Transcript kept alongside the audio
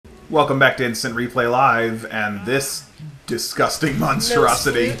Welcome back to Instant Replay Live, and this disgusting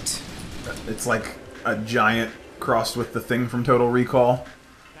monstrosity. It's like a giant crossed with the thing from Total Recall.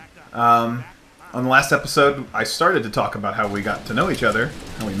 On the last episode, I started to talk about how we got to know each other,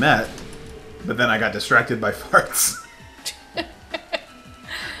 how we met, but then I got distracted by farts.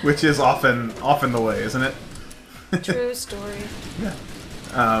 Which is often the way, isn't it? True story.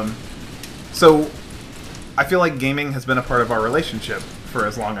 Yeah. So, I feel like gaming has been a part of our relationship for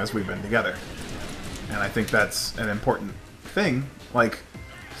as long as we've been together. And I think that's an important thing. Like,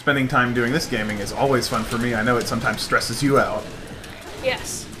 spending time doing this gaming is always fun for me. I know it sometimes stresses you out.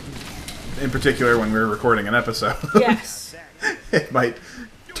 Yes. In particular when we're recording an episode. Yes. It might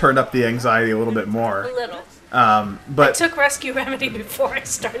turn up the anxiety a little bit more. A little. But I took Rescue Remedy before I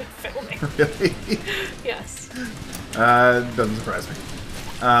started filming. Really? Yes. Doesn't surprise me.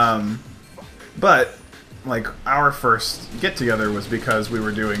 But, like, our first get-together was because we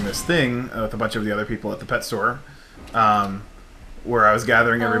were doing this thing with a bunch of the other people at the pet store, where I was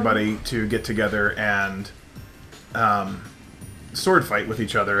gathering everybody to get together and sword fight with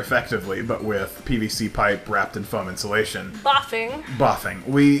each other effectively, but with PVC pipe wrapped in foam insulation. Boffing.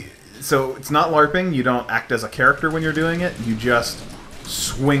 Boffing. So it's not LARPing, you don't act as a character when you're doing it, you just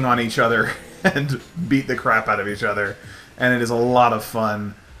swing on each other and beat the crap out of each other, and it is a lot of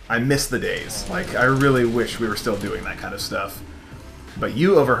fun. I miss the days. Like, I really wish we were still doing that kind of stuff. But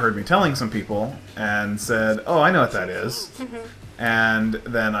you overheard me telling some people and said, oh, I know what that is. Mm-hmm. And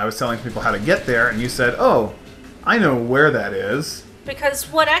then I was telling people how to get there, and you said, oh, I know where that is. Because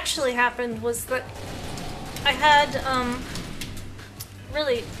what actually happened was that I had,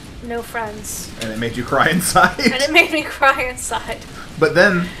 really no friends. And it made you cry inside. And it made me cry inside. But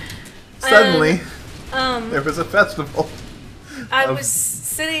then, suddenly, there was a festival. I was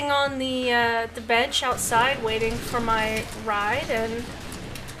sitting on the bench outside waiting for my ride,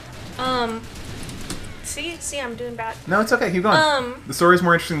 and see, I'm doing bad. No, it's okay. Keep going. The story's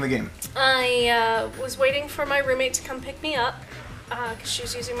more interesting than the game. I was waiting for my roommate to come pick me up because she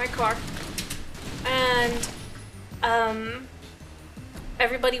was using my car, and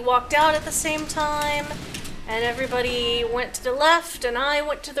everybody walked out at the same time, and everybody went to the left, and I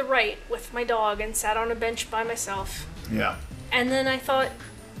went to the right with my dog and sat on a bench by myself. Yeah. And then I thought,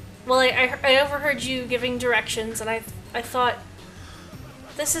 well, I overheard you giving directions, and I thought,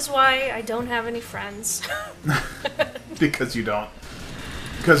 this is why I don't have any friends. Because you don't.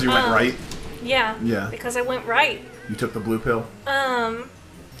 Because you went right? Yeah. Yeah. Because I went right. You took the blue pill? And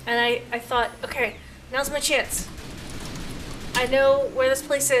I thought, okay, now's my chance. I know where this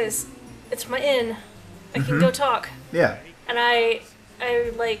place is. It's my inn. I can go talk. Yeah. And I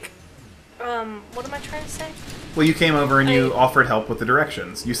like, what am I trying to say? Well, you came over and you offered help with the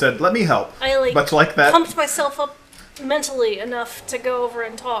directions. You said, let me help. I, like, much like that. Pumped myself up mentally enough to go over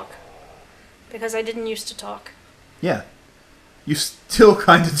and talk. Because I didn't used to talk. Yeah. You still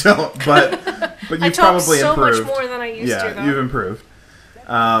kind of don't, but you've probably so improved. Much more than I used to, though. Yeah, you've improved.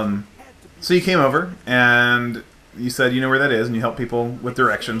 So you came over, and you said you know where that is, and you helped people with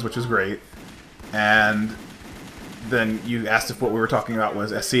directions, which is great. And then you asked if what we were talking about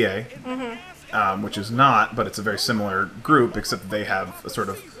was SCA, which is not, but it's a very similar group, except that they have a sort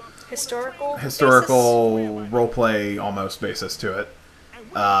of historical roleplay almost basis to it.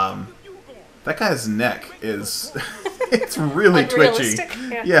 That guy's neck is it's really twitchy.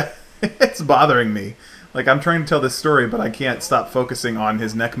 Yeah, it's bothering me. Like, I'm trying to tell this story, but I can't stop focusing on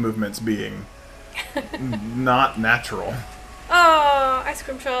his neck movements being not natural. Oh, ice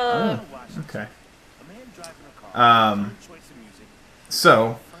cream truck. Oh, okay.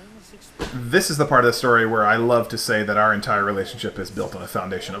 So, this is the part of the story where I love to say that our entire relationship is built on a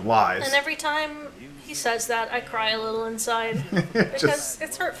foundation of lies. And every time he says that, I cry a little inside. Because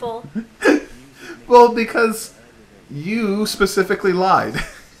it's hurtful. Well, because you specifically lied.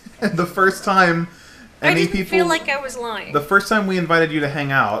 And the first time I didn't feel like I was lying. The first time we invited you to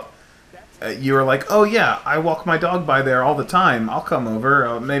hang out, you were like, oh yeah, I walk my dog by there all the time. I'll come over.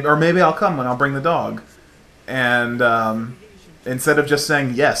 Or maybe I'll come when I'll bring the dog. And instead of just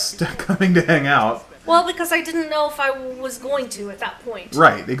saying yes to coming to hang out. Well, because I didn't know if I was going to at that point.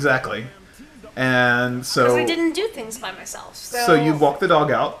 Right, exactly. And so... Because I didn't do things by myself. So you walked the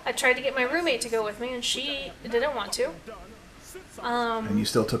dog out. I tried to get my roommate to go with me, and she didn't want to. And you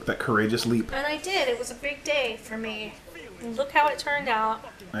still took that courageous leap. And I did. It was a big day for me. And look how it turned out.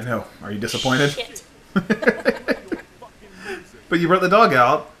 I know. Are you disappointed? Shit. But you brought the dog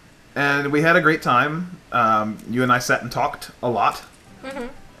out, and we had a great time. You and I sat and talked a lot.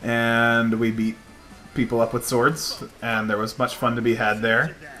 And we beat people up with swords, and there was much fun to be had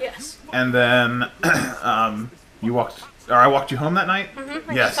there. Yes. And then you walked Or I walked you home that night? Mm-hmm.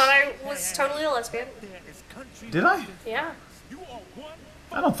 And Yes. you thought I was totally a lesbian. Did I? Yeah.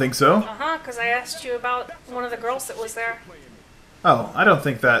 I don't think so. Uh-huh, because I asked you about one of the girls that was there. Oh, I don't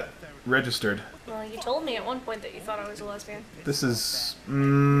think that registered. Well, you told me at one point that you thought I was a lesbian. This is...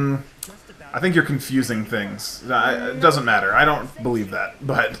 I think you're confusing things. It doesn't matter. I don't believe that,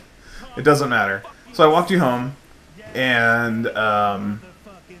 but it doesn't matter. So I walked you home, and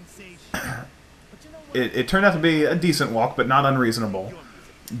it turned out to be a decent walk, but not unreasonable.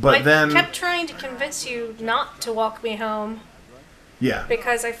 But I kept trying to convince you not to walk me home. Yeah.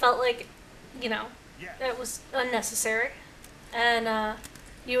 Because I felt like, you know, that was unnecessary. And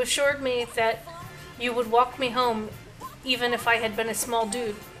you assured me that you would walk me home even if I had been a small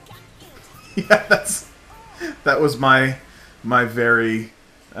dude. Yeah, that was my very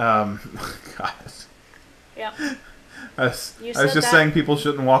God. Yeah. I was just saying people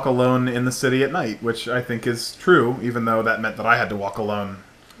shouldn't walk alone in the city at night, which I think is true, even though that meant that I had to walk alone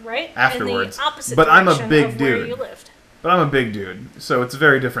afterwards. In the opposite but I'm a direction big of dude. where you lived. But I'm a big dude, so it's a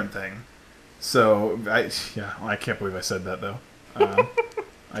very different thing. So I can't believe I said that though.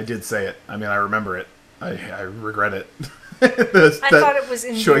 I did say it. I mean, I remember it. I regret it. I thought it was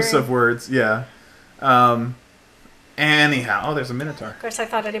endearing. Choice of words, yeah. Anyhow, oh, there's a Minotaur. Of course, I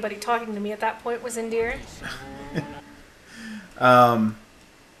thought anybody talking to me at that point was endearing.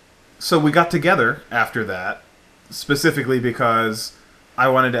 So we got together after that, specifically because I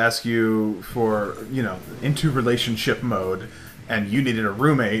wanted to ask you for, into relationship mode, and you needed a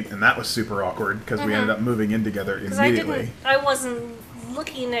roommate, and that was super awkward because we ended up moving in together immediately. I wasn't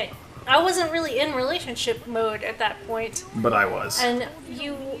really in relationship mode at that point. But I was. And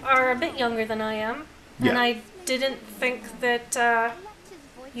you are a bit younger than I am, and I didn't think that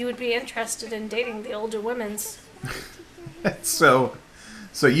you would be interested in dating the older women's. So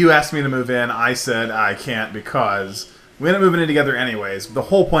you asked me to move in. I said I can't because we ended up moving in together anyways. The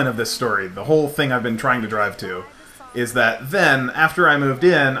whole point of this story, the whole thing I've been trying to drive to, is that then, after I moved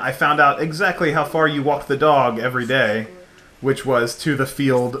in, I found out exactly how far you walked the dog every day, which was to the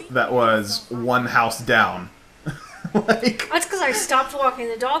field that was one house down. That's because I stopped walking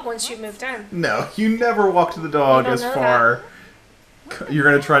the dog once you moved in. No, you never walked the dog as far. You're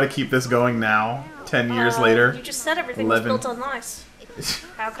going to try to keep this going now, 10 years later? You just said everything was built on ice.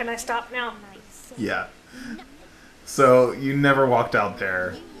 How can I stop now? Yeah. So, you never walked out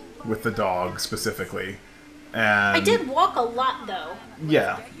there with the dog, specifically. And I did walk a lot, though.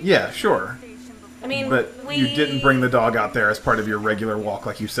 Yeah, sure. I mean, but you didn't bring the dog out there as part of your regular walk,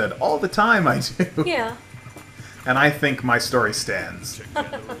 like you said, all the time I do. Yeah. And I think my story stands.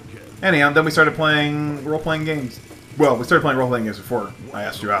 Anyhow, then we started playing role-playing games. Well, we started playing role-playing games before I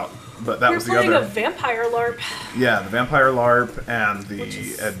asked you out, but that was the other... You're playing a vampire LARP. Yeah, the vampire LARP and the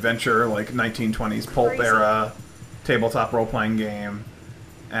adventure, like 1920s pulp era tabletop role-playing game.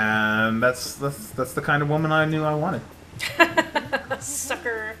 And that's the kind of woman I knew I wanted.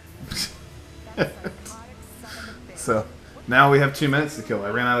 Sucker. So, now we have 2 minutes to kill. I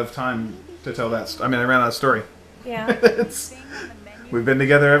ran out of time to tell that... I ran out of story. Yeah. We've been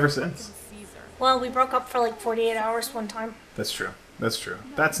together ever since. Well, we broke up for like 48 hours one time. That's true.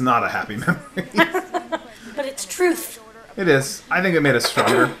 That's not a happy memory. But it's truth. It is. I think it made us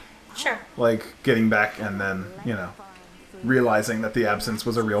stronger. Sure. Like, getting back and then, realizing that the absence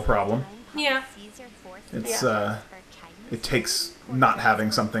was a real problem. Yeah. It's, it takes not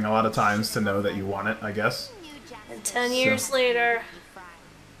having something a lot of times to know that you want it, I guess. And 10 years later,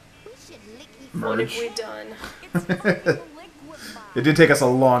 what have we done? It did take us a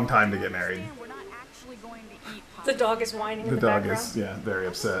long time to get married. The dog is whining in the background. The dog is, very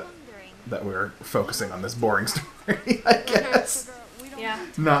upset that we're focusing on this boring story, I guess. Yeah.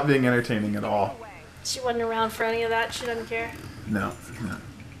 Not being entertaining at all. She wasn't around for any of that. She doesn't care. No.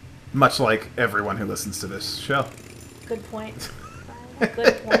 Much like everyone who listens to this show. Good point.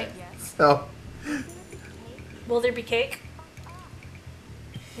 Good point. So. Will there be cake?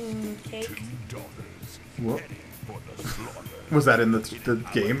 Cake? What? Was that in the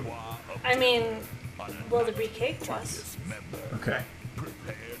game? I mean, will there be cake was? Okay.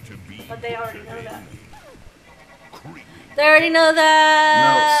 But they already know that. They already know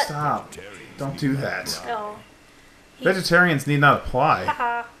that! No, stop. Don't do that. Oh. Vegetarians need not apply.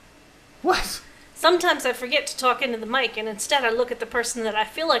 Haha. What? Sometimes I forget to talk into the mic, and instead I look at the person that I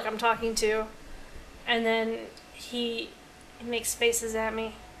feel like I'm talking to, and then he makes faces at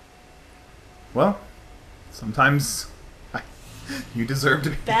me. Well, sometimes you deserve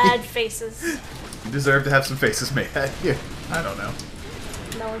to be... Bad faces. You deserve to have some faces made at you. I don't know.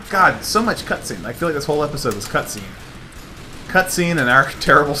 No, God, so much cutscene. I feel like this whole episode was cutscene. Cutscene and our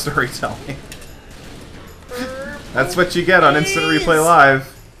terrible storytelling. That's what you get on Instant Replay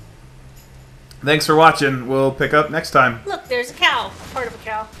Live. Thanks for watching. We'll pick up next time. Look, there's a cow. Part of a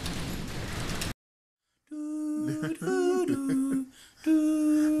cow.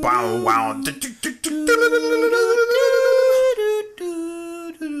 Wow, wow.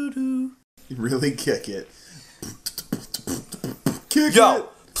 Really kick it. Kick Yo, it.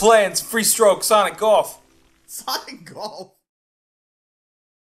 plans, free stroke, Sonic Golf. Sonic Golf.